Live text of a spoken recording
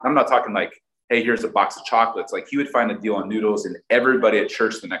I'm not talking like, hey, here's a box of chocolates. Like he would find a deal on noodles and everybody at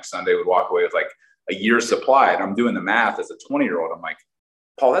church the next Sunday would walk away with like a year's supply. And I'm doing the math as a 20-year-old. I'm like,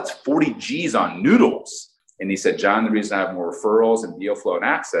 Paul, that's 40 G's on noodles. And he said, John, the reason I have more referrals and deal flow and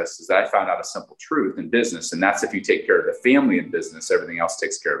access is that I found out a simple truth in business. And that's if you take care of the family in business, everything else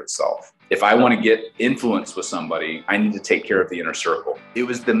takes care of itself. If I want to get influence with somebody, I need to take care of the inner circle. It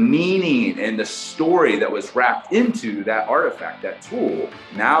was the meaning and the story that was wrapped into that artifact, that tool.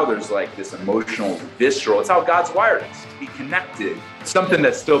 Now there's like this emotional, visceral, it's how God's wired us to be connected. Something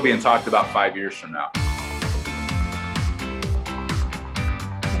that's still being talked about 5 years from now.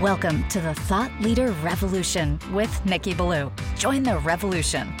 Welcome to the Thought Leader Revolution with Nikki Ballou. Join the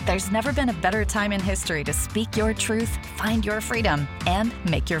revolution. There's never been a better time in history to speak your truth, find your freedom, and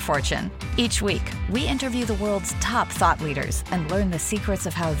make your fortune. Each week, we interview the world's top thought leaders and learn the secrets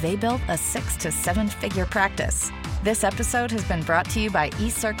of how they built a 6 to 7 figure practice. This episode has been brought to you by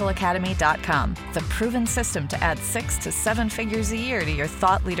eCircleacademy.com, the proven system to add 6 to 7 figures a year to your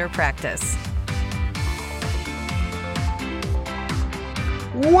thought leader practice.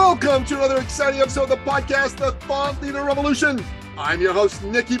 Welcome to another exciting episode of the podcast, The Thought Leader Revolution. I'm your host,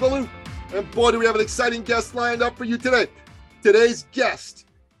 Nikki Ballou, and boy, do we have an exciting guest lined up for you today. Today's guest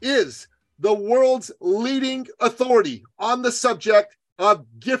is the world's leading authority on the subject of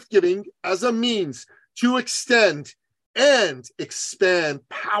gift giving as a means to extend and expand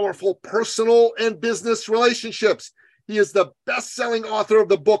powerful personal and business relationships. He is the best-selling author of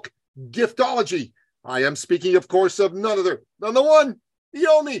the book, Giftology. I am speaking, of course, of none other than the one, the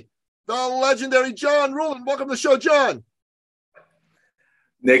only, the legendary John Ruhlin. Welcome to the show, John.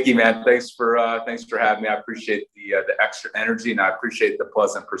 Nikki, man, thanks for having me. I appreciate the extra energy, and I appreciate the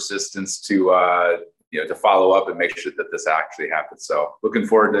pleasant persistence to follow up and make sure that this actually happens. So, looking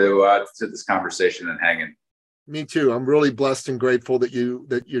forward to this conversation and hanging. Me too. I'm really blessed and grateful that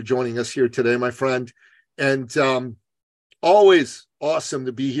you're joining us here today, my friend. And always awesome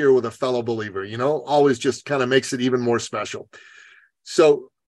to be here with a fellow believer. You know, always just kind of makes it even more special. So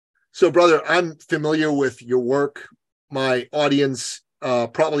brother, I'm familiar with your work. My audience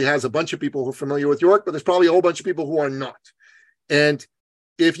probably has a bunch of people who are familiar with your work, but there's probably a whole bunch of people who are not. And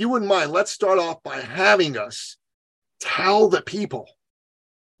if you wouldn't mind, let's start off by having us tell the people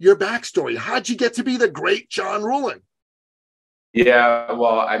your backstory. How'd you get to be the great John Ruhlin? Yeah,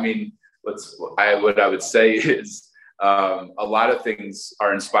 well, I mean, what I would say is, a lot of things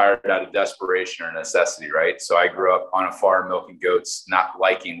are inspired out of desperation or necessity, right? So I grew up on a farm milking goats, not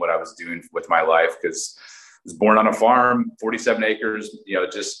liking what I was doing with my life because I was born on a farm, 47 acres,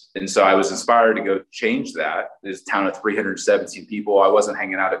 and so I was inspired to go change that. This town of 317 people. I wasn't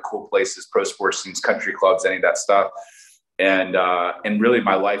hanging out at cool places, pro sports teams, country clubs, any of that stuff. And really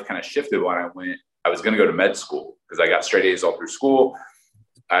my life kind of shifted when I was going to go to med school because I got straight A's all through school.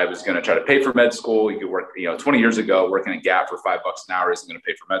 I was going to try to pay for med school. You could work, 20 years ago, working at Gap for $5 an hour isn't going to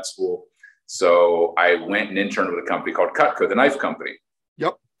pay for med school. So I went and interned with a company called Cutco, the knife company.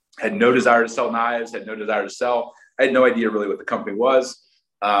 Yep. Had no desire to sell knives, had no desire to sell. I had no idea really what the company was.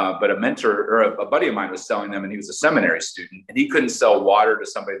 But a mentor or a buddy of mine was selling them, and he was a seminary student, and he couldn't sell water to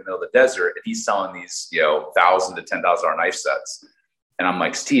somebody in the middle of the desert if he's selling these, $1,000 to $10,000 knife sets. And I'm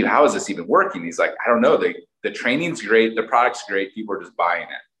like, Steve, how is this even working? He's like, I don't know. The training's great. The product's great. People are just buying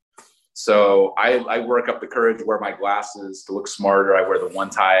it. So I work up the courage to wear my glasses to look smarter. I wear the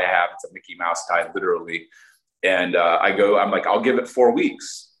one tie I have. It's a Mickey Mouse tie, literally. And I'm like, I'll give it 4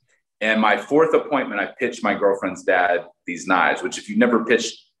 weeks. And my 4th appointment, I pitched my girlfriend's dad these knives, which if you've never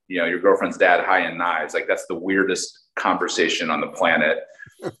pitched, your girlfriend's dad high-end knives, like that's the weirdest conversation on the planet.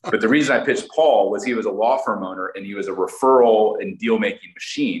 But the reason I pitched Paul was he was a law firm owner and he was a referral and deal-making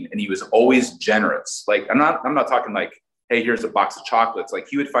machine. And he was always generous. Like, I'm not talking like, hey, here's a box of chocolates. Like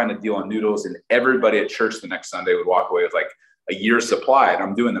he would find a deal on noodles and everybody at church the next Sunday would walk away with like a year's supply. And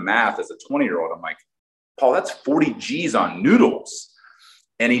I'm doing the math as a 20-year-old. I'm like, Paul, that's 40 G's on noodles.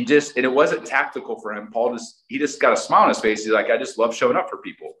 And it wasn't tactical for him. He just got a smile on his face. He's like, I just love showing up for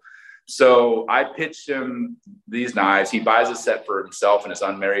people. So I pitched him these knives. He buys a set for himself and his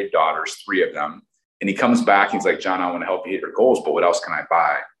unmarried daughters, 3 of them. And he comes back. He's like, John, I want to help you hit your goals, but what else can I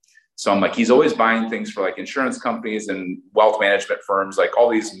buy? So I'm like, he's always buying things for like insurance companies and wealth management firms, like all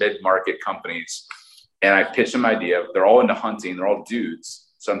these mid-market companies. And I pitched him an idea. They're all into hunting. They're all dudes.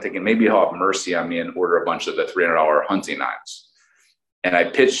 So I'm thinking maybe he'll have mercy on me and order a bunch of the $300 hunting knives. And I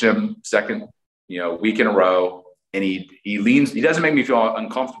pitched him second, week in a row. And he leans, he doesn't make me feel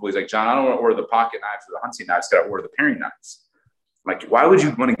uncomfortable. He's like, John, I don't want to order the pocket knives or the hunting knives. Got to order the paring knives. I'm like, why would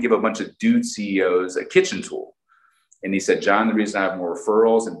you want to give a bunch of dude CEOs a kitchen tool? And he said, John, the reason I have more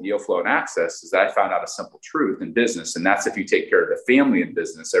referrals and deal flow and access is that I found out a simple truth in business. And that's if you take care of the family in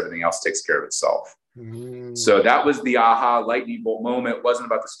business, everything else takes care of itself. So that was the aha lightning bolt moment. It wasn't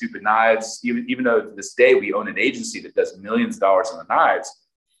about the stupid knives. Even though to this day we own an agency that does millions of dollars on the knives,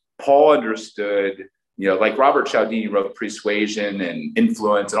 Paul understood, like Robert Cialdini wrote Persuasion and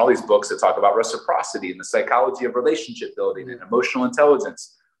Influence and all these books that talk about reciprocity and the psychology of relationship building and emotional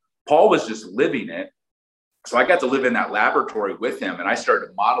intelligence. Paul was just living it. So I got to live in that laboratory with him, and I started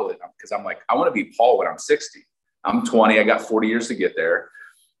to model it because I'm like, I want to be Paul when I'm 60. I'm 20. I got 40 years to get there.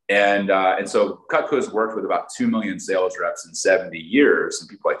 And so Cutco's worked with about 2 million sales reps in 70 years. And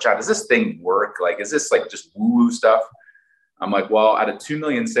people are like, John, does this thing work? Like, is this like just woo-woo stuff? I'm like, well, out of 2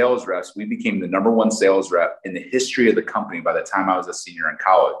 million sales reps, we became the #1 sales rep in the history of the company by the time I was a senior in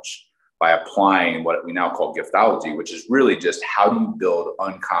college by applying what we now call Giftology, which is really just how do you build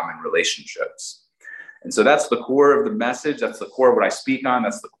uncommon relationships? And so that's the core of the message. That's the core of what I speak on.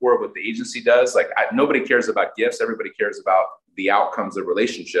 That's the core of what the agency does. Like nobody cares about gifts. Everybody cares about the outcomes of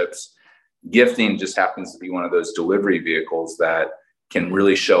relationships. Gifting just happens to be one of those delivery vehicles that can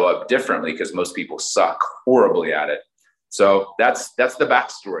really show up differently because most people suck horribly at it. So that's the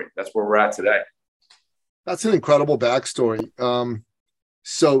backstory. That's where we're at today. That's an incredible backstory.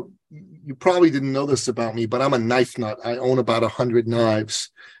 So you probably didn't know this about me, but I'm a knife nut. I own about 100 knives.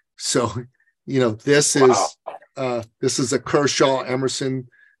 So this is a Kershaw Emerson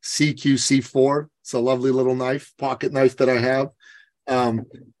CQ-C4. It's a lovely little knife, pocket knife that I have.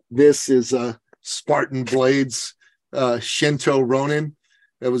 This is a Spartan Blades Shinto Ronin.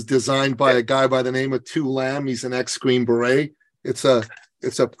 It was designed by a guy by the name of Tu Lam. He's an ex-Green Beret. It's a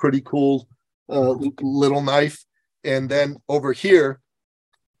pretty cool little knife. And then over here,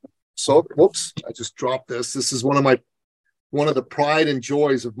 so whoops, I just dropped this. This is one of the pride and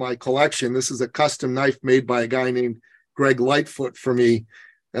joys of my collection. This is a custom knife made by a guy named Greg Lightfoot for me.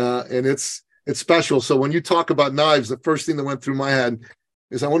 And it's special. So when you talk about knives, the first thing that went through my head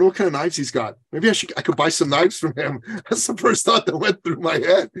is I wonder what kind of knives he's got. Maybe I could buy some knives from him. That's the first thought that went through my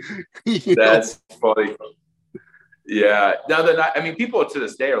head. That's funny. Yeah. Now people to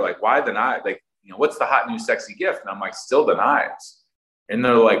this day are like, why the knife? Like, what's the hot new sexy gift? And I'm like, still the knives. And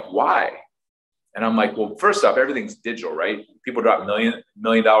they're like, why? And I'm like, well, first off, everything's digital, right? People drop $1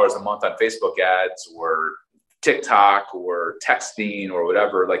 million a month on Facebook ads or TikTok or texting or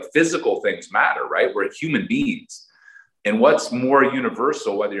whatever. Like physical things matter, right? We're human beings. And what's more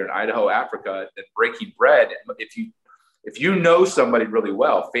universal, whether you're in Idaho, Africa, than breaking bread? If you know somebody really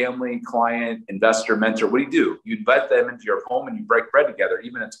well, family, client, investor, mentor, what do? You invite them into your home and you break bread together,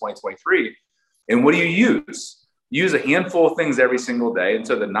 even in 2023. And what do? You use a handful of things every single day. And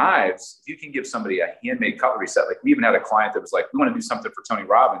so the knives, if you can give somebody a handmade cutlery set, like we even had a client that was like, we want to do something for Tony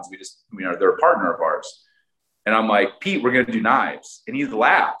Robbins. They're a partner of ours. And I'm like, Pete, we're going to do knives. And he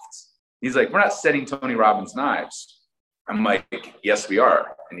laughed. He's like, we're not sending Tony Robbins knives. I'm like, yes, we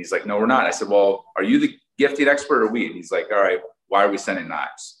are. And he's like, no, we're not. I said, well, are you the gifting expert or we? And he's like, all right, why are we sending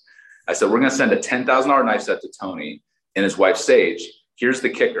knives? I said, we're going to send a $10,000 knife set to Tony and his wife, Sage. Here's the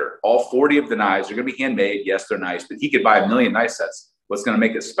kicker. All 40 of the knives are going to be handmade. Yes, they're nice, but he could buy 1 million knife sets. What's going to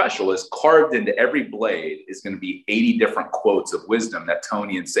make it special is carved into every blade is going to be 80 different quotes of wisdom that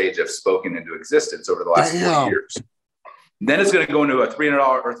Tony and Sage have spoken into existence over the last 40 years. Then it's going to go into a $300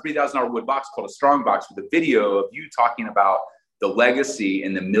 or $3,000 wood box called a strong box with a video of you talking about the legacy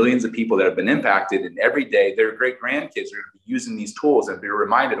and the millions of people that have been impacted. And every day their great grandkids are going to be using these tools and be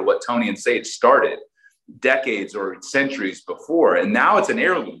reminded of what Tony and Sage started decades or centuries before. And now it's an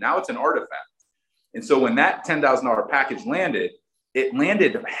heirloom. Now it's an artifact. And so when that $10,000 package landed, it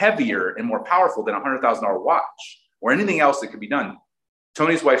landed heavier and more powerful than a $100,000 watch or anything else that could be done.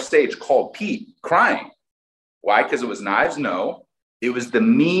 Tony's wife, Sage, called Pete crying. Why? Because it was knives? No. It was the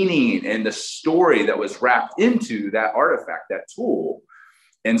meaning and the story that was wrapped into that artifact, that tool.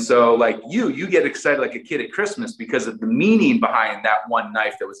 And so like you get excited like a kid at Christmas because of the meaning behind that one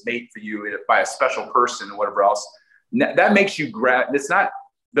knife that was made for you by a special person and whatever else. That makes you grab. It's not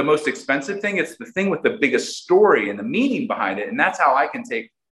the most expensive thing. It's the thing with the biggest story and the meaning behind it. And that's how I can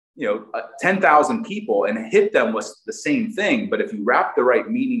take 10,000 people and hit them with the same thing. But if you wrap the right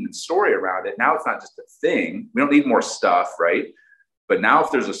meaning and story around it, now it's not just a thing. We don't need more stuff, right? But now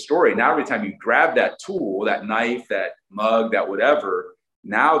if there's a story, now every time you grab that tool, that knife, that mug, that whatever,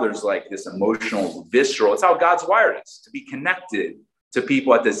 now there's like this emotional, visceral, it's how God's wired us to be connected to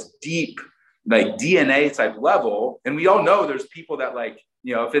people at this deep, like DNA type level. And we all know there's people that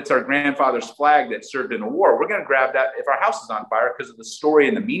if it's our grandfather's flag that served in a war, we're going to grab that if our house is on fire because of the story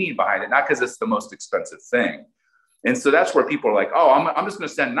and the meaning behind it, not because it's the most expensive thing. And so that's where people are like, oh, I'm just going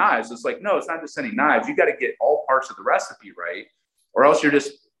to send knives. It's like, no, it's not just sending knives. You got to get all parts of the recipe right, or else you're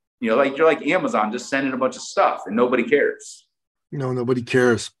just, you're like Amazon, just sending a bunch of stuff and nobody cares. Nobody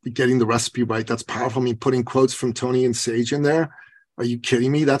cares. Getting the recipe right. That's powerful. I mean, putting quotes from Tony and Sage in there. Are you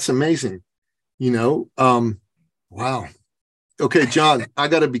kidding me? That's amazing. Wow. Okay, John, I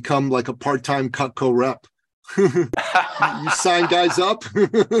got to become like a part-time Cutco rep. You sign guys up?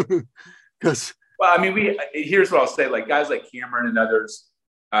 Because well, I mean, here's what I'll say, like guys like Cameron and others,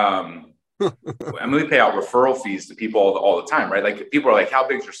 we pay out referral fees to people all the time, right? Like people are like, how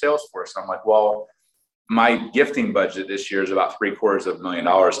big is your sales force? I'm like, well, my gifting budget this year is about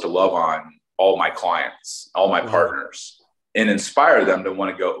 $750,000 to love on all my clients, all my partners, and inspire them to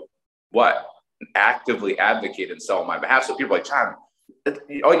want to go, actively advocate and sell on my behalf. So people are like, John,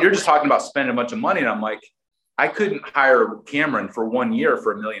 you're just talking about spending a bunch of money. And I'm like, I couldn't hire Cameron for 1 year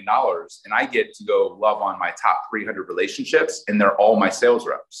for $1 million. And I get to go love on my top 300 relationships. And they're all my sales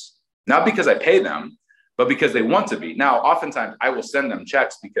reps, not because I pay them, but because they want to be. Now, oftentimes I will send them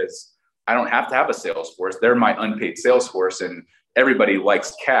checks because I don't have to have a sales force. They're my unpaid sales force, and everybody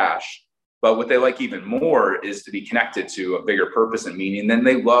likes cash. But what they like even more is to be connected to a bigger purpose and meaning. Then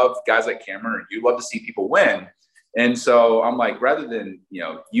they love guys like Cameron, or you love to see people win. And so I'm like, rather than,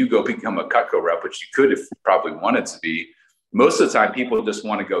 you go become a Cutco rep, which you could if you probably wanted to be, most of the time people just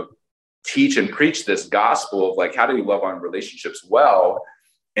want to go teach and preach this gospel of like, how do you love on relationships well?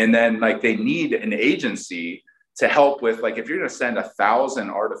 And then like they need an agency to help with, like, if you're going to send 1,000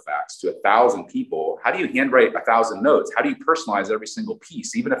 artifacts to 1,000 people, how do you handwrite 1,000 notes? How do you personalize every single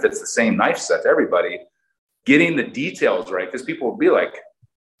piece, even if it's the same knife set to everybody? Getting the details right, because people will be like,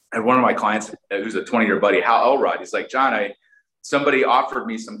 I had one of my clients who's a 20-year buddy, Hal Elrod. He's like, John, somebody offered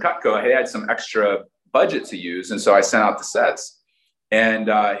me some Cutco. I had some extra budget to use, and so I sent out the sets. And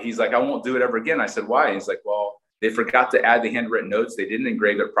he's like, I won't do it ever again. I said, why? And he's like, well, they forgot to add the handwritten notes. They didn't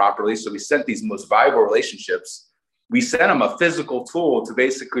engrave it properly. So we sent these most valuable relationships. We sent them a physical tool to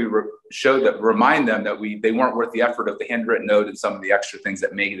basically remind them that they weren't worth the effort of the handwritten note and some of the extra things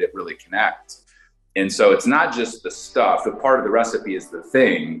that made it really connect. And so it's not just the stuff. The part of the recipe is the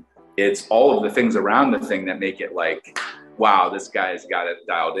thing. It's all of the things around the thing that make it like, wow, this guy's got it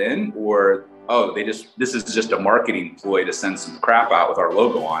dialed in, or, oh, this is just a marketing ploy to send some crap out with our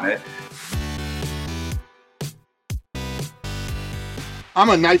logo on it. I'm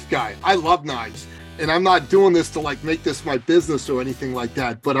a knife guy. I love knives. And I'm not doing this to like make this my business or anything like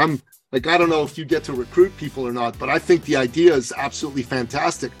that. But I'm like, I don't know if you get to recruit people or not, but I think the idea is absolutely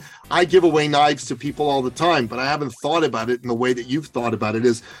fantastic. I give away knives to people all the time, but I haven't thought about it in the way that you've thought about it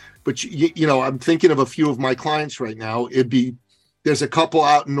is. But, I'm thinking of a few of my clients right now. There's a couple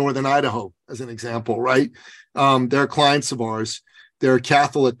out in Northern Idaho, as an example, right? They're clients of ours. They're a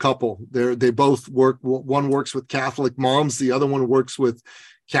Catholic couple. They both work. One works with Catholic moms. The other one works with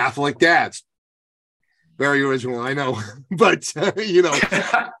Catholic dads. Very original, I know. But,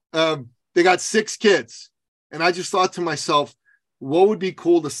 they got 6 kids. And I just thought to myself, what would be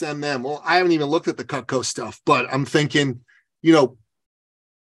cool to send them? Well, I haven't even looked at the Cutco stuff, but I'm thinking,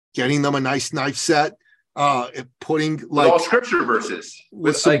 getting them a nice knife set, putting like all scripture verses.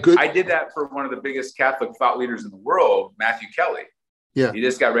 With some good. I did that for one of the biggest Catholic thought leaders in the world, Matthew Kelly. Yeah. He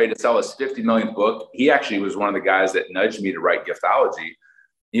just got ready to sell his 50 million book. He actually was one of the guys that nudged me to write Giftology.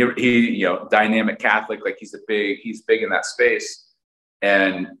 He dynamic Catholic, like he's big in that space.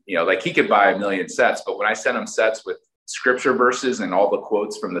 And, like he could buy 1 million sets, but when I sent him sets with scripture verses and all the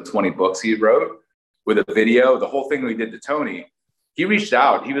quotes from the 20 books he wrote with a video, the whole thing we did to Tony, he reached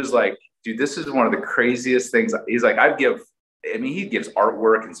out. He was like, dude, this is one of the craziest things. He's like, he gives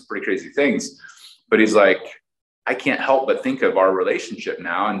artwork and some pretty crazy things, but he's like, I can't help but think of our relationship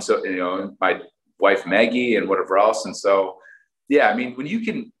now. And so, my wife, Maggie, and whatever else. And so, yeah, I mean, when you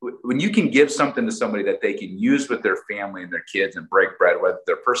can give something to somebody that they can use with their family and their kids and break bread, whether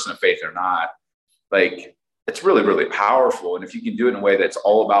they're a person of faith or not, like it's really, really powerful. And if you can do it in a way that's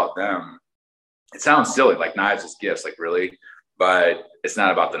all about them, it sounds silly, like knives as gifts, like really, but it's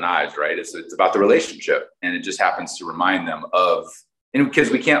not about the knives, right? It's about the relationship. And it just happens to remind them and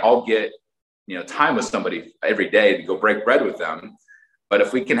because we can't all get, time with somebody every day to go break bread with them. But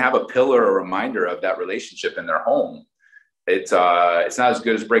if we can have a pillar or reminder of that relationship in their home, it's not as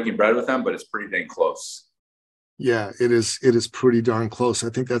good as breaking bread with them, but it's pretty dang close. Yeah, it is pretty darn close. I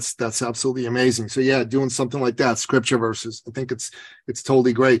think that's absolutely amazing. So yeah, doing something like that, scripture verses, I think it's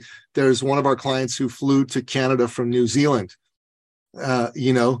totally great. There's one of our clients who flew to Canada from New Zealand.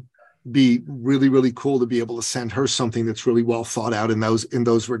 Be really, really cool to be able to send her something that's really well thought out in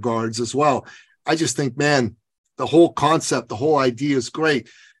those regards as well. I just think, man, the whole concept, the whole idea is great.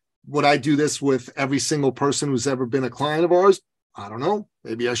 would I do this with every single person who's ever been a client of ours? I don't know.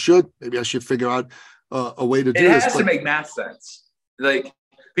 Maybe I should. Maybe I should figure out a way to do this. It has to make math sense. Like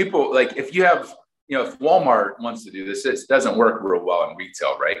people, like if you have, if Walmart wants to do this, it doesn't work real well in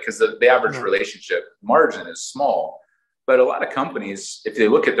retail, right? Because the average relationship margin is small. But a lot of companies, if they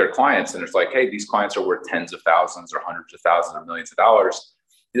look at their clients and it's like, hey, these clients are worth tens of thousands or hundreds of thousands or millions of dollars,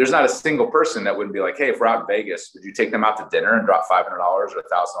 there's not a single person that wouldn't be like, hey, if we're out in Vegas, would you take them out to dinner and drop $500 or $1,000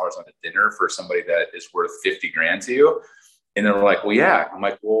 on a dinner for somebody that is worth 50 grand to you? And they're like, well, yeah. I'm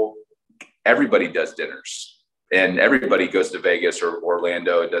like, well, everybody does dinners and everybody goes to Vegas or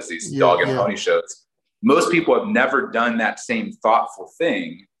Orlando and does these dog and pony shows. Most people have never done that same thoughtful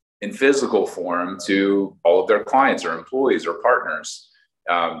thing in physical form to all of their clients or employees or partners.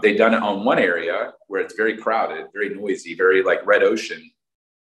 They've done it on one area where it's very crowded, very noisy, very like red ocean.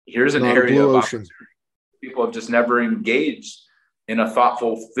 Here's an area of opportunity. People have just never engaged in a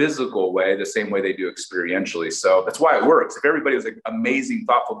thoughtful physical way, the same way they do experientially. So that's why it works. If everybody was an amazing,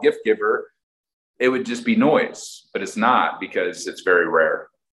 thoughtful gift giver, it would just be noise, but it's not because it's very rare.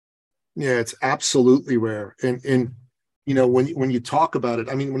 Yeah, it's absolutely rare. And when you talk about it,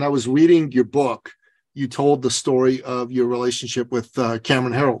 I mean, when I was reading your book, you told the story of your relationship with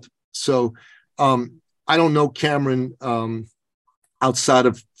Cameron Herold. So I don't know Cameron outside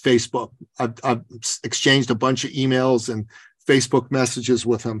of Facebook. I've exchanged a bunch of emails and Facebook messages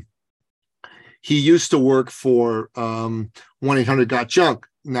with him. He used to work for 1-800-GOT-JUNK.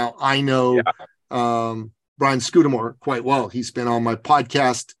 Now I know Brian Scudamore quite well. He's been on my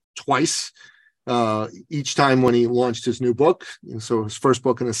podcast twice, each time when he launched his new book. So his first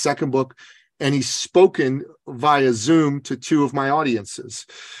book and his second book. And he's spoken via Zoom to two of my audiences.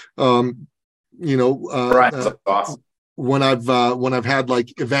 Brian's awesome. When I've had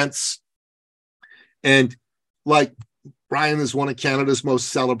like events, and like Brian is one of Canada's most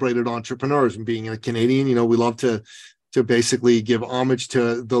celebrated entrepreneurs, and being a Canadian, we love to basically give homage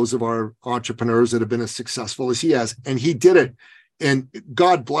to those of our entrepreneurs that have been as successful as he has. And he did it. And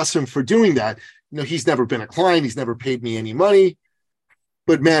God bless him for doing that. He's never been a client. He's never paid me any money,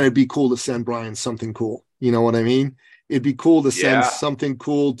 but man, it'd be cool to send Brian something cool. You know what I mean? It'd be cool to send something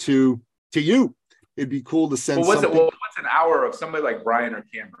cool to you. It'd be cool to send what's an hour of somebody like Brian or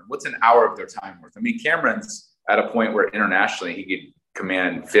Cameron? What's an hour of their time worth? I mean, Cameron's at a point where internationally he could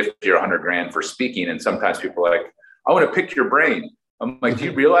command 50 or 100 grand for speaking. And sometimes people are like, I want to pick your brain. I'm like, do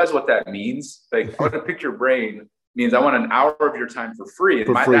you realize what that means? Like, I want to pick your brain means I want an hour of your time for free.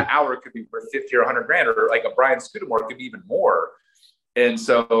 And that hour could be worth 50 or 100 grand, or like a Brian Scudamore could be even more. And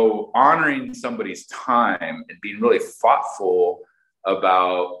so honoring somebody's time and being really thoughtful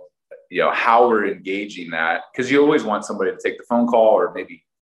about how we're engaging that, because you always want somebody to take the phone call or maybe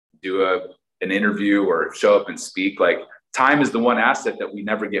do an interview or show up and speak. Like, time is the one asset that we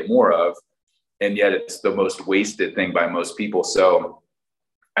never get more of, and yet it's the most wasted thing by most people. So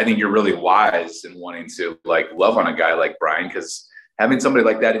I think you're really wise in wanting to like love on a guy like Brian, because having somebody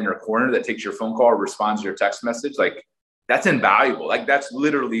like that in your corner that takes your phone call or responds to your text message, like that's invaluable. Like that's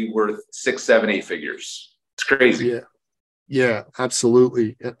literally worth 6, 7, 8 figures. It's crazy. Yeah,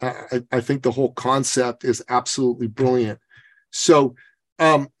 absolutely. I think the whole concept is absolutely brilliant. So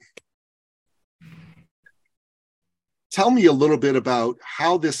tell me a little bit about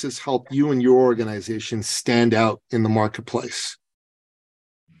how this has helped you and your organization stand out in the marketplace.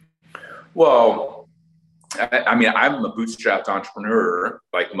 Well, I mean, I'm a bootstrapped entrepreneur,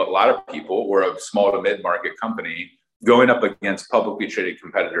 like a lot of people. We're a small to mid-market company going up against publicly traded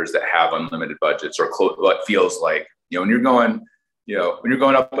competitors that have unlimited budgets, or what feels like, when you're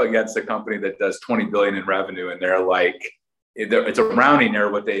going up against a company that does 20 billion in revenue and they're like, it's a rounding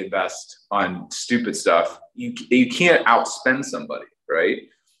error what they invest on stupid stuff. You can't outspend somebody, right?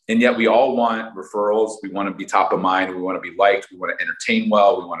 And yet we all want referrals. We want to be top of mind. We want to be liked. We want to entertain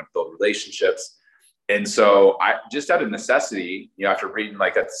well. We want to build relationships. And so I just out of necessity, after reading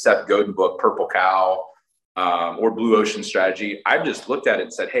like a Seth Godin book, Purple Cow, or Blue Ocean Strategy, I just looked at it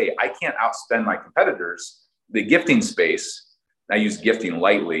and said, hey, I can't outspend my competitors. The gifting space, I use gifting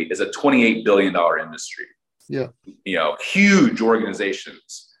lightly, is a $28 billion industry. Yeah. Huge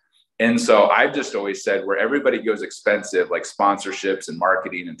organizations. And so I've just always said, where everybody goes expensive, like sponsorships and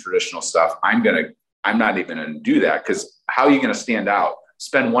marketing and traditional stuff, I'm not even going to do that, because how are you going to stand out?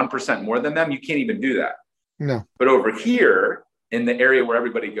 Spend 1% more than them? You can't even do that. No. But over here in the area where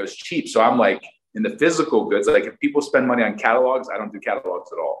everybody goes cheap, so I'm like in the physical goods, like if people spend money on catalogs, I don't do catalogs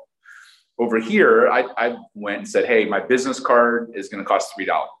at all. Over here, I went and said, hey, my business card is going to cost $3.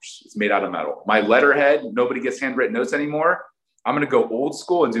 It's made out of metal. My letterhead, nobody gets handwritten notes anymore. I'm going to go old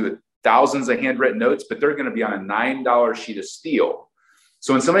school and do thousands of handwritten notes, but they're going to be on a $9 sheet of steel.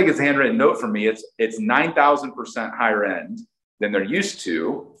 So when somebody gets a handwritten note from me, it's 9,000% higher end than they're used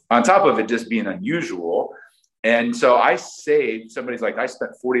to, on top of it just being unusual. And so I saved, somebody's like, I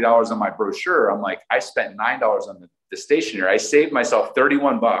spent $40 on my brochure. I'm like, I spent $9 on the stationery. I saved myself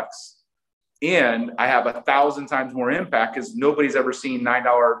 $31 and I have 1,000 times more impact because nobody's ever seen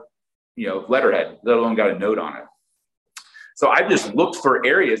 $9, letterhead, let alone got a note on it. So I just looked for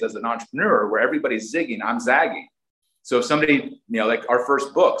areas as an entrepreneur where everybody's zigging, I'm zagging. So if somebody, like our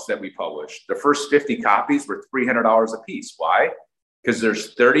first books that we published, the first 50 copies were $300 a piece. Why? Because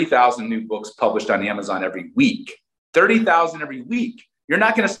there's 30,000 new books published on Amazon every week. 30,000 every week. You're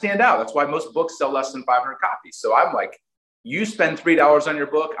not going to stand out. That's why most books sell less than 500 copies. So I'm like, you spend $3 on your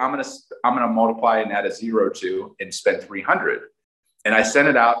book, I'm gonna multiply and add a 0 to and spend 300. And I sent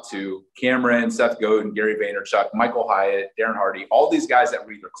it out to Cameron, Seth Godin, Gary Vaynerchuk, Michael Hyatt, Darren Hardy, all these guys that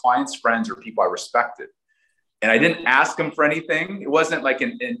were either clients, friends, or people I respected. And I didn't ask them for anything. It wasn't like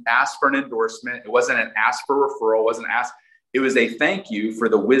an ask for an endorsement. It wasn't an ask for referral. It wasn't ask. It was a thank you for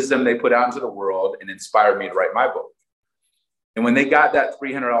the wisdom they put out into the world and inspired me to write my book. And when they got that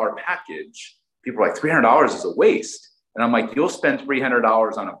 $300 package, people were like, $300 is a waste. And I'm like, you'll spend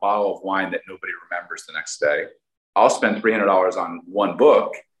 $300 on a bottle of wine that nobody remembers the next day. I'll spend $300 on one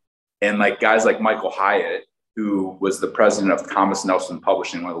book. And like guys like Michael Hyatt, who was the president of Thomas Nelson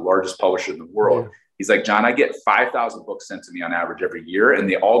Publishing, one of the largest publishers in the world. Yeah. He's like, John, I get 5,000 books sent to me on average every year, and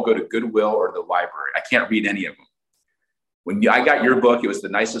they all go to Goodwill or the library. I can't read any of them. When I got your book, it was the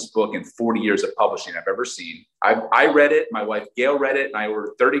nicest book in 40 years of publishing I've ever seen. I read it. My wife, Gail, read it, and I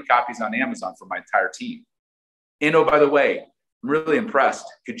ordered 30 copies on Amazon for my entire team. And oh, by the way, I'm really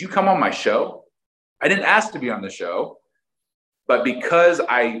impressed. Could you come on my show? I didn't ask to be on the show, but because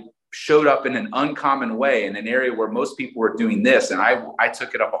I showed up in an uncommon way in an area where most people were doing this, and I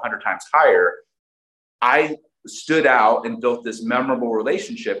took it up 100 times higher, I stood out and built this memorable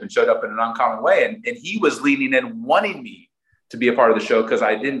relationship and showed up in an uncommon way. And he was leaning in, wanting me to be a part of the show because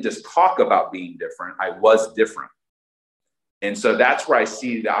I didn't just talk about being different. I was different. And so that's where I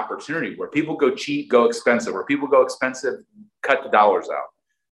see the opportunity, where people go cheap, go expensive, where people go expensive, cut the dollars out.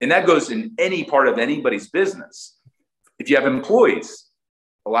 And that goes in any part of anybody's business. If you have employees,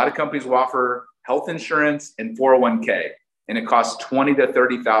 a lot of companies will offer health insurance and 401k, and it costs $20,000 to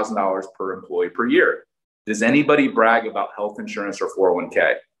 $30,000 per employee per year. Does anybody brag about health insurance or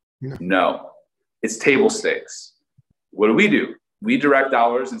 401k? No. It's table stakes. What do? We direct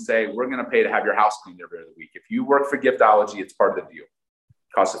dollars and say, we're going to pay to have your house cleaned every other week. If you work for Giftology, it's part of the deal.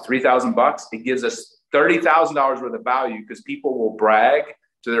 It costs us $3,000. It gives us $30,000 worth of value because people will brag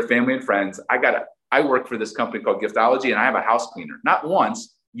to their family and friends. I work for this company called Giftology, and I have a house cleaner, not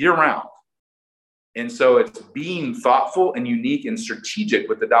once, year round. And so it's being thoughtful and unique and strategic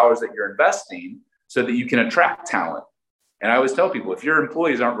with the dollars that you're investing so that you can attract talent. And I always tell people, if your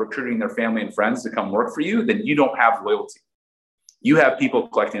employees aren't recruiting their family and friends to come work for you, then you don't have loyalty. You have people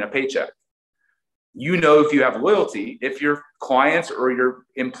collecting a paycheck. If you have loyalty, if your clients or your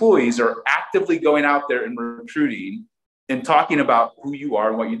employees are actively going out there and recruiting and talking about who you are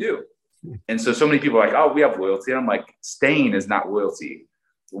and what you do. And so many people are like, oh, we have loyalty. And I'm like, staying is not loyalty.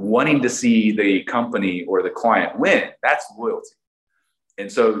 Wanting to see the company or the client win, that's loyalty.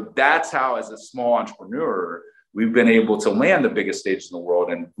 And so that's how, as a small entrepreneur, we've been able to land the biggest stage in the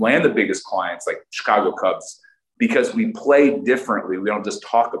world and land the biggest clients like Chicago Cubs, because we play differently. We don't just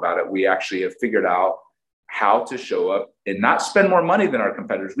talk about it. We actually have figured out how to show up and not spend more money than our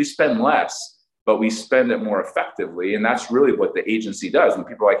competitors. We spend less, but we spend it more effectively. And that's really what the agency does. When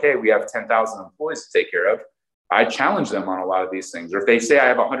people are like, hey, we have 10,000 employees to take care of, I challenge them on a lot of these things. Or if they say I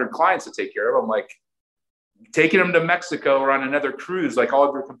have 100 clients to take care of, I'm like, taking them to Mexico or on another cruise like all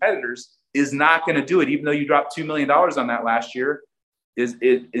of your competitors is not going to do it. Even though you dropped $2 million on that last year, is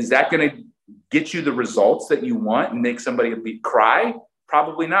that going to get you the results that you want and make somebody cry?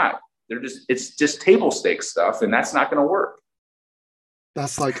 Probably not. It's just table stakes stuff, and that's not going to work.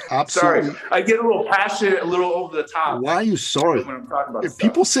 That's like absolutely. Sorry, I get a little passionate, a little over the top. Why are you sorry? When I'm talking about if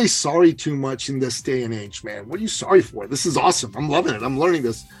people say sorry too much in this day and age, man, what are you sorry for? This is awesome. I'm loving it. I'm learning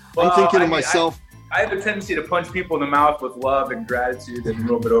this. Well, I'm thinking to myself. I have a tendency to punch people in the mouth with love and gratitude and a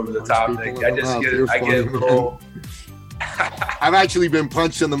little bit over the top. I get a little. I've actually been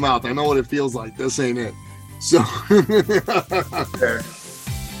punched in the mouth. I know what it feels like. This ain't it. So. Fair.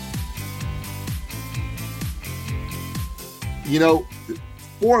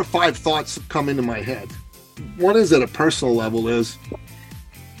 4 or 5 thoughts have come into my head. One is at a personal level is, I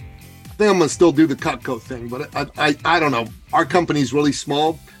think I'm going to still do the Cutco thing, but I don't know. Our company's really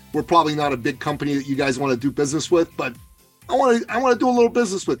small. We're probably not a big company that you guys want to do business with, but want to do a little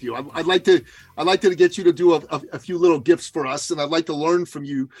business with you. I'd like to get you to do a few little gifts for us, and I'd like to learn from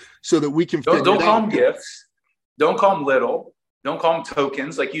you so that we can don't call them gifts. Don't call them little. Don't call them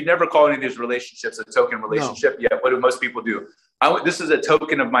tokens. Like, you never call any of these relationships a token relationship. No. Yet what do most people do? This is a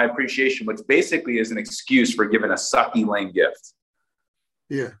token of my appreciation, which basically is an excuse for giving a sucky, lame gift.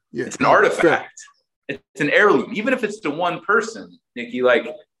 Yeah. It's an artifact. It's an heirloom. Even if it's to one person, Nikki, like,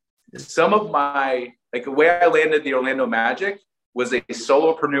 some of my, like, the way I landed the Orlando Magic was a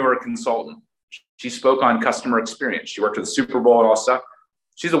solopreneur consultant. She spoke on customer experience. She worked with the Super Bowl and all stuff.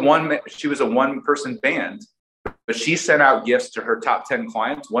 She was a one-person band, but she sent out gifts to her top 10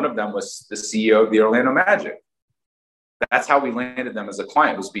 clients. One of them was the CEO of the Orlando Magic. That's how we landed them as a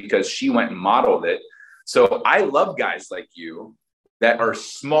client, was because she went and modeled it. So I love guys like you that are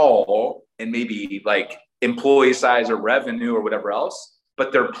small and maybe like employee size or revenue or whatever else,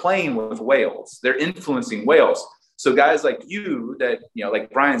 but they're playing with whales. They're influencing whales. So guys like you that, like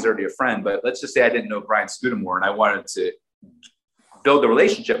Brian's already a friend, but let's just say I didn't know Brian Scudamore and I wanted to build a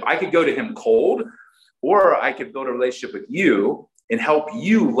relationship. I could go to him cold, or I could build a relationship with you and help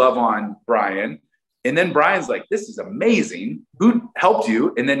you love on Brian. And then Brian's like, this is amazing. Who helped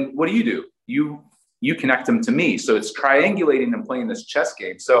you? And then what do? You connect them to me. So it's triangulating and playing this chess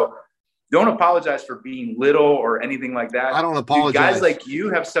game. So don't apologize for being little or anything like that. I don't apologize. Dude, guys like you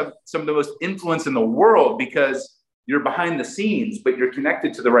have some of the most influence in the world because you're behind the scenes, but you're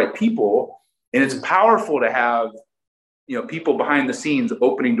connected to the right people. And it's powerful to have, people behind the scenes,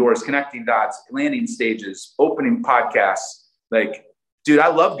 opening doors, connecting dots, landing stages, opening podcasts. Like, dude, I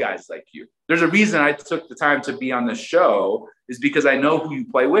love guys like you. There's a reason I took the time to be on this show, is because I know who you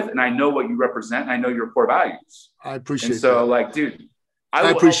play with and I know what you represent. And I know your core values. I appreciate so that. Like, dude,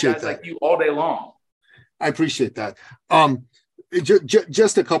 I appreciate guys like you all day long. I appreciate that.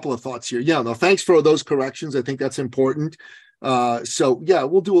 Just a couple of thoughts here. Yeah, no, thanks for those corrections. I think that's important. So yeah,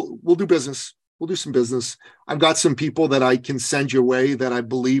 we'll do business. We'll do some business. I've got some people that I can send your way that I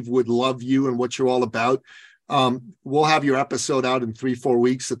believe would love you and what you're all about. We'll have your episode out in 3-4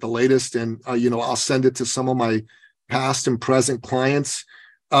 weeks at the latest. And, I'll send it to some of my past and present clients.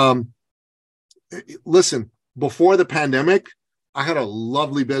 Listen, before the pandemic, I had a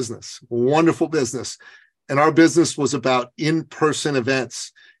lovely business, wonderful business. And our business was about in-person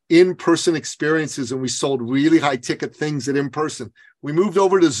events, in-person experiences. And we sold really high ticket things at in-person. We moved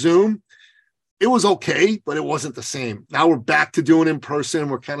over to Zoom. It was okay, but it wasn't the same. Now we're back to doing in person.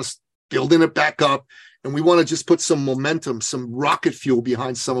 We're kind of building it back up. And we want to just put some momentum, some rocket fuel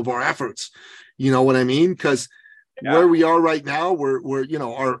behind some of our efforts. You know what I mean? Because where we are right now, we're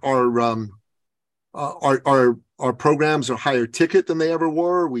our programs are higher ticket than they ever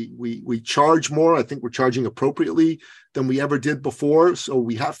were. We charge more. I think we're charging appropriately than we ever did before. So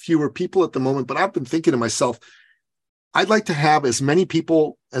we have fewer people at the moment. But I've been thinking to myself, I'd like to have as many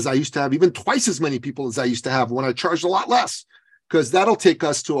people as I used to have, even twice as many people as I used to have when I charged a lot less, because that'll take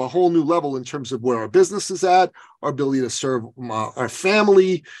us to a whole new level in terms of where our business is at, our ability to serve our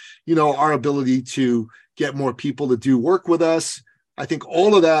family, our ability to get more people to do work with us. I think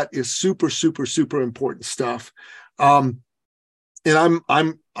all of that is super, super, super important stuff. And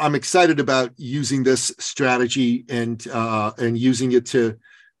I'm excited about using this strategy and using it to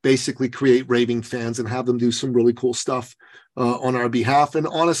basically create raving fans and have them do some really cool stuff on our behalf. And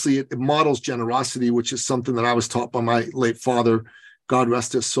honestly, it models generosity, which is something that I was taught by my late father, God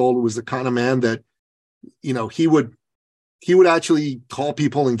rest his soul, who was the kind of man that, he would actually call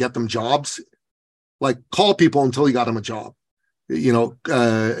people and get them jobs, like call people until he got them a job,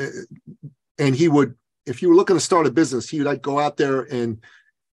 and he would, if you were looking to start a business, he would like go out there and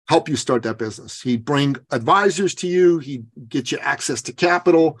help you start that business. He'd bring advisors to you. He'd get you access to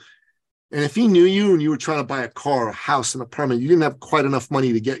capital. And if he knew you and you were trying to buy a car, a house, an apartment, you didn't have quite enough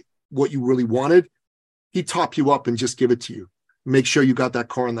money to get what you really wanted, he'd top you up and just give it to you. Make sure you got that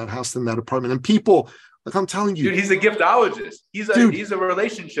car and that house and that apartment. And people, like I'm telling you, dude, he's a giftologist. He's a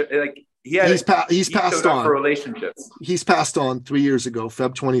relationship. Like he's passed on for relationships. He's passed on 3 years ago.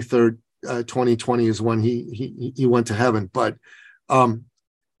 Feb 23rd, 2020 is when he went to heaven. But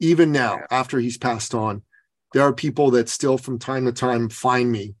even now, after he's passed on, there are people that still from time to time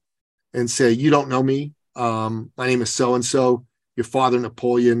find me and say, you don't know me. My name is so-and-so. Your father,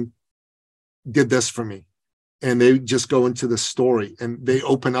 Napoleon, did this for me. And they just go into the story and they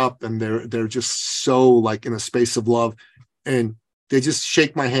open up and they're just so like in a space of love. And they just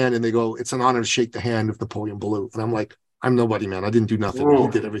shake my hand and they go, it's an honor to shake the hand of Napoleon Baloo. And I'm like, I'm nobody, man. I didn't do nothing. Whoa.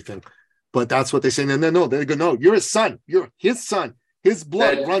 He did everything. But that's what they say. And then no, they go, no, you're his son. You're his son. His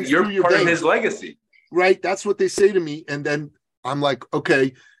blood runs through your veins. You're part of his legacy. Right. That's what they say to me. And then I'm like,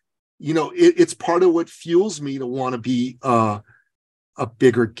 okay, it's part of what fuels me to want to be a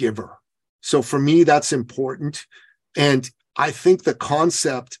bigger giver. So for me, that's important. And I think the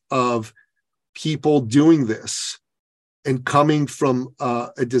concept of people doing this and coming from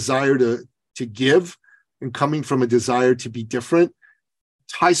a desire to give and coming from a desire to be different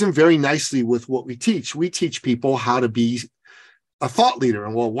ties in very nicely with what we teach. We teach people how to be a thought leader.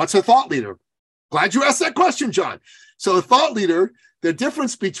 And well, what's a thought leader? Glad you asked that question, John. So a thought leader, the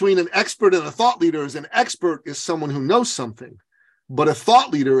difference between an expert and a thought leader is an expert is someone who knows something, but a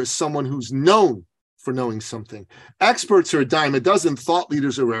thought leader is someone who's known for knowing something. Experts are a dime a dozen. Thought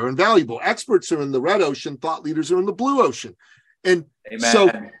leaders are rare and valuable. Experts are in the red ocean. Thought leaders are in the blue ocean. And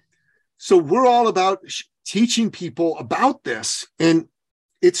so we're all about teaching people about this. And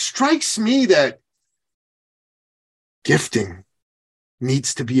it strikes me that gifting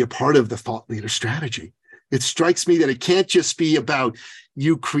needs to be a part of the thought leader strategy. It strikes me that it can't just be about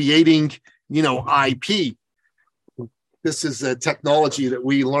you creating, IP. This is a technology that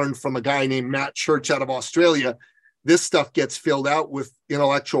we learned from a guy named Matt Church out of Australia. This stuff gets filled out with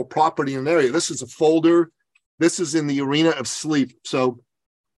intellectual property in an area. This is a folder. This is in the arena of sleep. So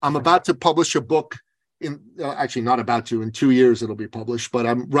I'm about to publish a book actually not about to, in 2 years it'll be published, but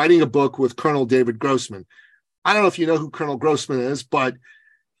I'm writing a book with Colonel David Grossman. I don't know if you know who Colonel Grossman is, but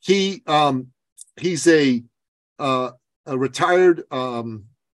he's a retired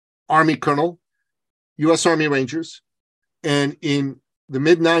Army colonel, U.S. Army Rangers. And in the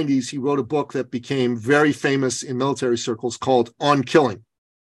mid-90s, he wrote a book that became very famous in military circles called On Killing.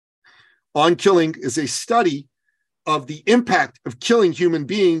 On Killing is a study of the impact of killing human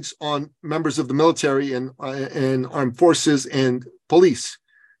beings on members of the military and armed forces and police.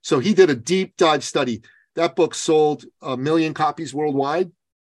 So he did a deep dive study. That book sold 1 million copies worldwide.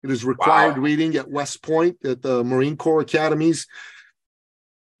 It is required reading at West Point, at the Marine Corps academies.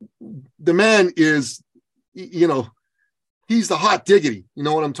 The man is, he's the hot diggity. You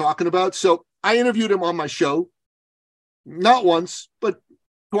know what I'm talking about? So I interviewed him on my show, not once, but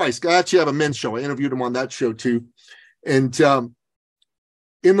twice. I actually have a men's show. I interviewed him on that show too. And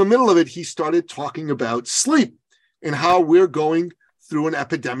in the middle of it, he started talking about sleep and how we're going through an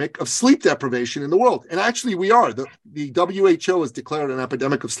epidemic of sleep deprivation in the world. And actually we are. The WHO has declared an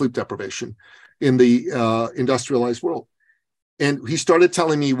epidemic of sleep deprivation in the industrialized world. And he started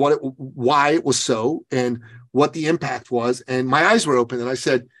telling me why it was so and what the impact was. And my eyes were open. And I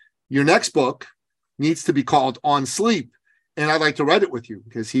said, your next book needs to be called On Sleep. And I'd like to write it with you,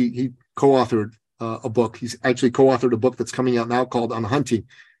 because he co-authored a book. He's actually co-authored a book that's coming out now called On Hunting.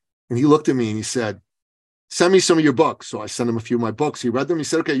 And he looked at me and he said, send me some of your books. So I sent him a few of my books. He read them. He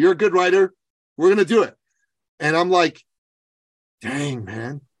said, okay, you're a good writer. We're going to do it. And I'm like, dang,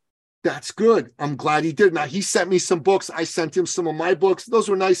 man, that's good. I'm glad he did. Now, he sent me some books. I sent him some of my books. Those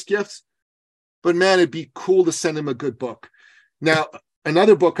were nice gifts. But man, it'd be cool to send him a good book. Now,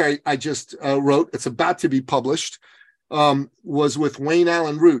 another book I just wrote, it's about to be published, was with Wayne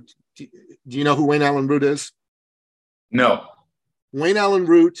Allen Root. Do you know who Wayne Allen Root is? No. Wayne Allen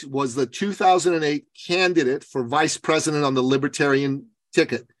Root was the 2008 candidate for vice president on the Libertarian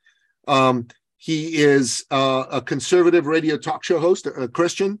ticket. He is a conservative radio talk show host, a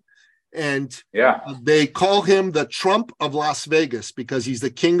Christian. And they call him the Trump of Las Vegas because he's the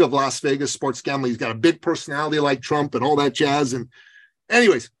king of Las Vegas sports gambling. He's got a big personality like Trump and all that jazz. And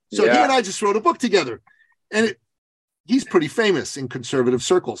anyways, so he and I just wrote a book together. And he's pretty famous in conservative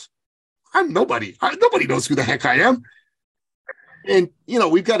circles. I'm nobody. Nobody knows who the heck I am. And,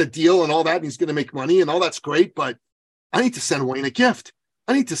 we've got a deal and all that, and he's going to make money and all that's great. But I need to send Wayne a gift.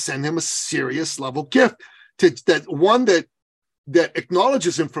 I need to send him a serious level gift that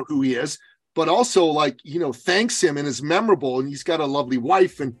acknowledges him for who he is, but also thanks him and is memorable. And he's got a lovely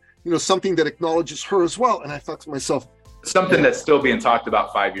wife and, something that acknowledges her as well. And I thought to myself, something that's still being talked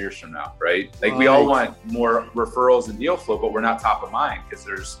about 5 years from now, right? Like we all want more referrals and deal flow, but we're not top of mind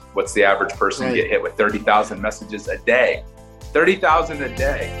because what's the average person get hit with 30,000 messages a day, 30,000 a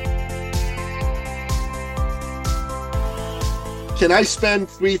day. Can I spend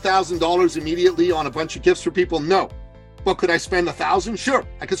 $3,000 immediately on a bunch of gifts for people? No. But could I spend 1,000? Sure.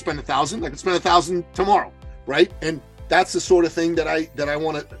 I could spend 1,000. I could spend 1,000 tomorrow. Right. And that's the sort of thing that I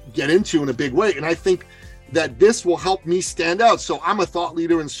want to get into in a big way. And I think that this will help me stand out. So I'm a thought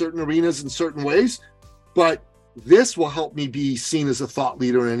leader in certain arenas in certain ways, but this will help me be seen as a thought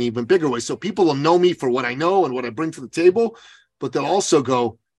leader in an even bigger way. So people will know me for what I know and what I bring to the table, but they'll also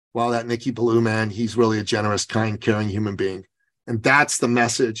go, wow, that Nicky Ballou, man, he's really a generous, kind, caring human being. And that's the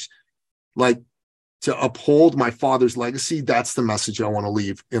message. To uphold my father's legacy, that's the message I want to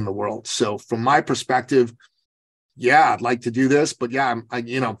leave in the world. So from my perspective, I'd like to do this, but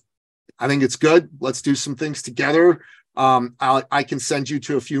I think it's good. Let's do some things together. I can send you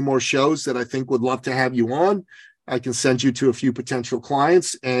to a few more shows that I think would love to have you on. I can send you to a few potential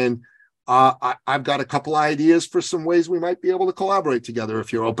clients, and I've got a couple ideas for some ways we might be able to collaborate together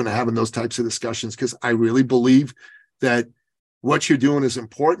if you're open to having those types of discussions, because I really believe that what you're doing is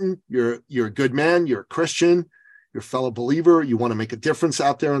important. You're a good man. You're a Christian. You're a fellow believer. You want to make a difference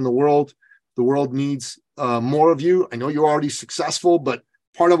out there in the world. The world needs more of you. I know you're already successful, but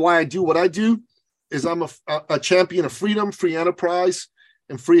part of why I do what I do is I'm a champion of freedom, free enterprise,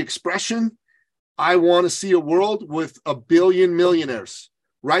 and free expression. I want to see a world with 1 billion millionaires.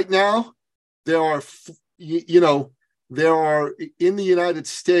 Right now, there are in the United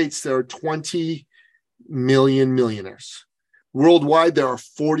States, there are 20 million millionaires. Worldwide, there are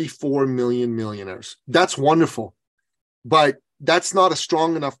 44 million millionaires. That's wonderful, but that's not a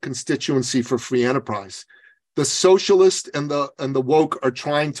strong enough constituency for free enterprise. The socialist and the woke are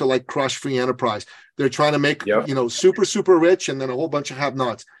trying to like crush free enterprise. They're trying to make super, super rich and then a whole bunch of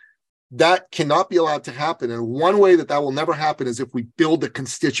have-nots. That cannot be allowed to happen. And one way that will never happen is if we build a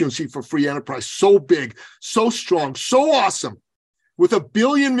constituency for free enterprise so big, so strong, so awesome. With 1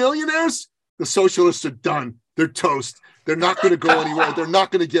 billion millionaires, the socialists are done. They're toast. They're not going to go anywhere. They're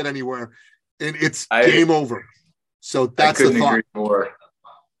not going to get anywhere. And it's game over. So that's the thought. Agree more.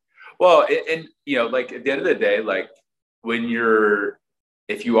 Well, and like at the end of the day, like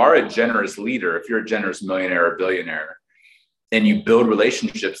if you are a generous leader, if you're a generous millionaire or billionaire, and you build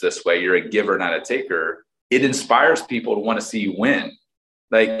relationships this way, you're a giver, not a taker. It inspires people to want to see you win.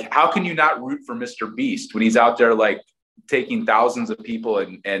 Like, how can you not root for Mr. Beast when he's out there, like taking thousands of people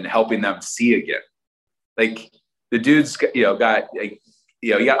and helping them see again? Like the dude's, he got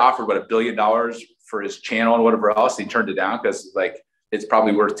offered $1 billion for his channel and whatever else. He turned it down because like, it's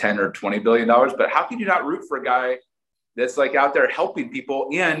probably worth 10 or $20 billion. But how can you not root for a guy that's like out there helping people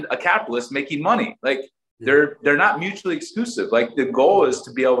and a capitalist making money? Like, they're not mutually exclusive. Like the goal is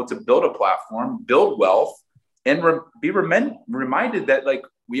to be able to build a platform, build wealth, and be reminded that like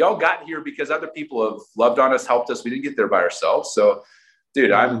we all got here because other people have loved on us, helped us. We didn't get there by ourselves. So,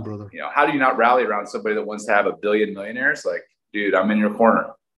 dude, how do you not rally around somebody that wants to have 1 billion millionaires? Like, dude, I'm in your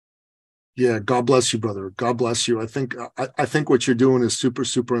corner. Yeah, God bless you, brother. God bless you. I think what you're doing is super,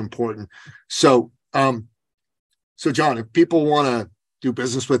 super important. So, John, if people want to do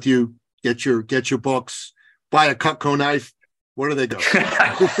business with you, get your books, buy a Cutco knife, where do they go?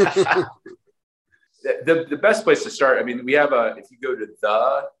 The best place to start, I mean, we have if you go to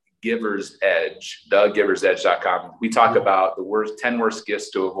The Giver's Edge, thegiversedge.com, we talk about the 10 worst gifts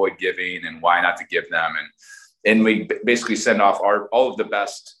to avoid giving and why not to give them. And we basically send off all of the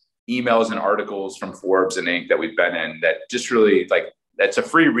best emails and articles from Forbes and Inc. that we've been in that just really that's a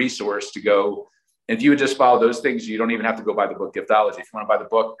free resource to go. And if you would just follow those things, you don't even have to go buy the book Giftology. If you want to buy the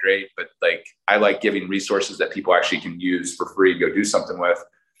book, great. But like, I like giving resources that people actually can use for free to go do something with.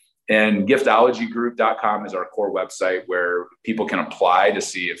 And giftologygroup.com is our core website where people can apply to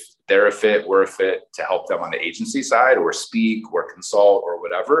see if they're a fit, we're a fit to help them on the agency side or speak or consult or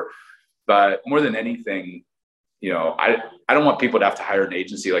whatever. But more than anything, I don't want people to have to hire an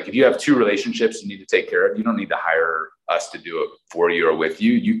agency. Like if you have 2 relationships you need to take care of, you don't need to hire us to do it for you or with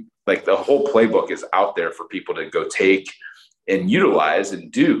you. Like the whole playbook is out there for people to go take and utilize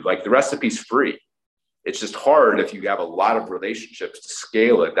and do. Like the recipe's free. It's just hard if you have a lot of relationships to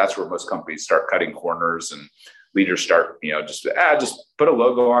scale it. That's where most companies start cutting corners and leaders start, just put a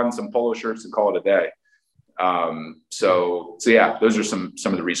logo on some polo shirts and call it a day. So yeah, those are some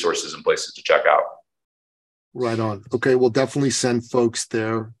of the resources and places to check out. Right on. Okay, we'll definitely send folks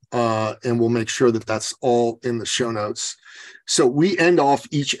there, and we'll make sure that that's all in the show notes. So we end off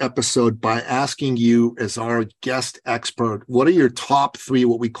each episode by asking you, as our guest expert, what are your top 3,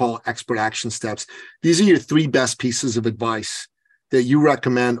 what we call expert action steps? These are your 3 best pieces of advice that you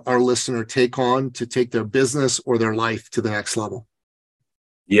recommend our listener take on to take their business or their life to the next level.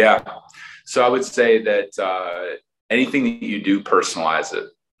 Yeah. So I would say that anything that you do, personalize it.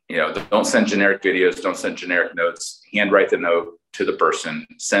 Don't send generic videos, don't send generic notes, handwrite the note to the person,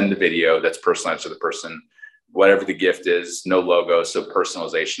 send the video that's personalized to the person, whatever the gift is, no logo. So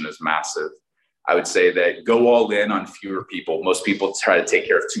personalization is massive. I would say that go all in on fewer people. Most people try to take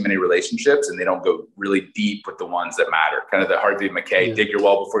care of too many relationships and they don't go really deep with the ones that matter. Kind of the Harvey McKay, dig your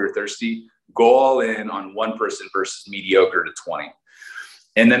well before you're thirsty. Go all in on one person versus mediocre to 20.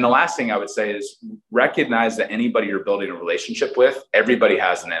 And then the last thing I would say is recognize that anybody you're building a relationship with, everybody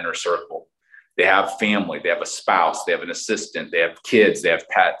has an inner circle. They have family, they have a spouse, they have an assistant, they have kids, they have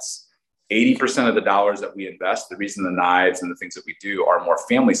pets. 80% of the dollars that we invest, the reason the knives and the things that we do are more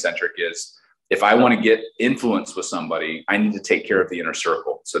family centric is if I want to get influence with somebody, I need to take care of the inner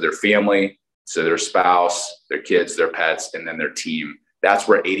circle. So their family, so their spouse, their kids, their pets, and then their team. That's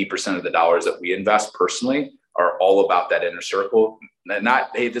where 80% of the dollars that we invest personally are all about that inner circle. Not,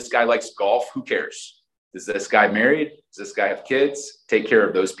 hey, this guy likes golf. Who cares? Is this guy married? Does this guy have kids? Take care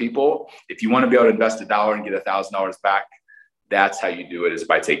of those people. If you want to be able to invest $1 and get $1,000 back, that's how you do it, is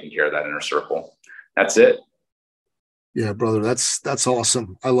by taking care of that inner circle. That's it. Yeah, brother. That's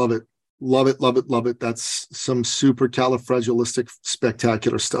awesome. I love it. Love it. Love it. Love it. That's some super califragilistic,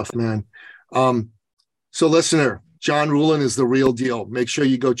 spectacular stuff, man. So listener, John Ruhlin is the real deal. Make sure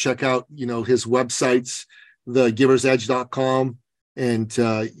you go check out, his websites, thegiversedge.com. And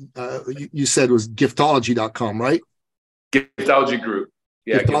you said it was giftology.com, right? Giftology Group.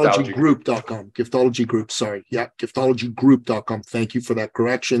 Yeah, Giftologygroup.com. Giftology Group, sorry. Yeah, giftologygroup.com. Thank you for that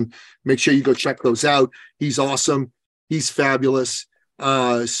correction. Make sure you go check those out. He's awesome. He's fabulous.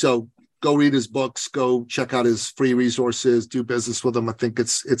 So go read his books, go check out his free resources, do business with him. I think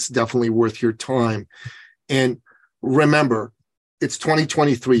it's definitely worth your time. And remember, it's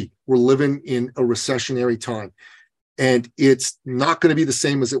 2023. We're living in a recessionary time. And it's not going to be the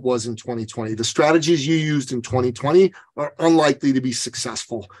same as it was in 2020. The strategies you used in 2020 are unlikely to be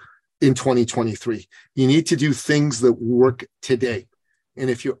successful in 2023. You need to do things that work today. And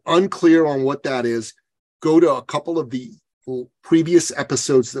if you're unclear on what that is, go to a couple of the previous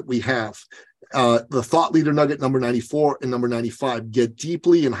episodes that we have. The Thought Leader Nugget number 94 and number 95 get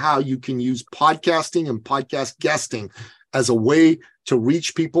deeply in how you can use podcasting and podcast guesting as a way to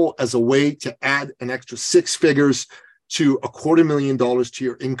reach people, as a way to add an extra 6 figures to $250,000 to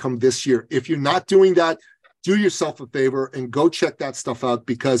your income this year. If you're not doing that, do yourself a favor and go check that stuff out,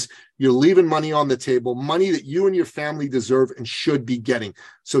 because you're leaving money on the table, money that you and your family deserve and should be getting.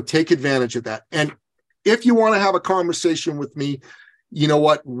 So take advantage of that. And if you want to have a conversation with me, you know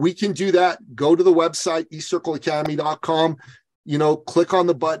what? We can do that. Go to the website, eCircleacademy.com. Click on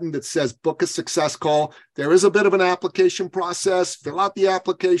the button that says book a success call. There is a bit of an application process. Fill out the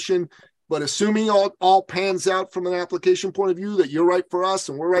application. But assuming all pans out from an application point of view, that you're right for us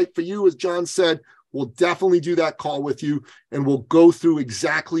and we're right for you, as John said, we'll definitely do that call with you. And we'll go through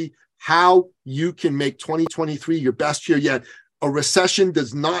exactly how you can make 2023 your best year yet. A recession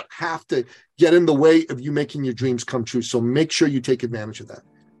does not have to get in the way of you making your dreams come true. So make sure you take advantage of that.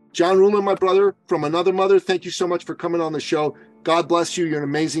 John Ruhlin, my brother from another mother, thank you so much for coming on the show. God bless you. You're an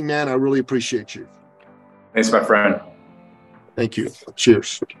amazing man. I really appreciate you. Thanks, my friend. Thank you.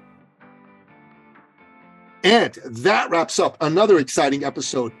 Cheers. And that wraps up another exciting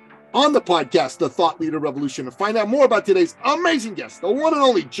episode on the podcast, The Thought Leader Revolution. To find out more about today's amazing guest, the one and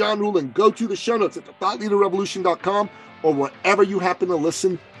only John Ruhlin, go to the show notes at thethoughtleaderrevolution.com or wherever you happen to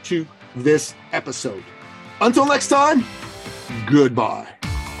listen to this episode. Until next time, goodbye.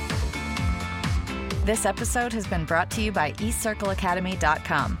 This episode has been brought to you by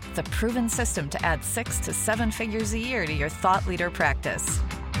eCircleacademy.com, the proven system to add 6 to 7 figures a year to your thought leader practice.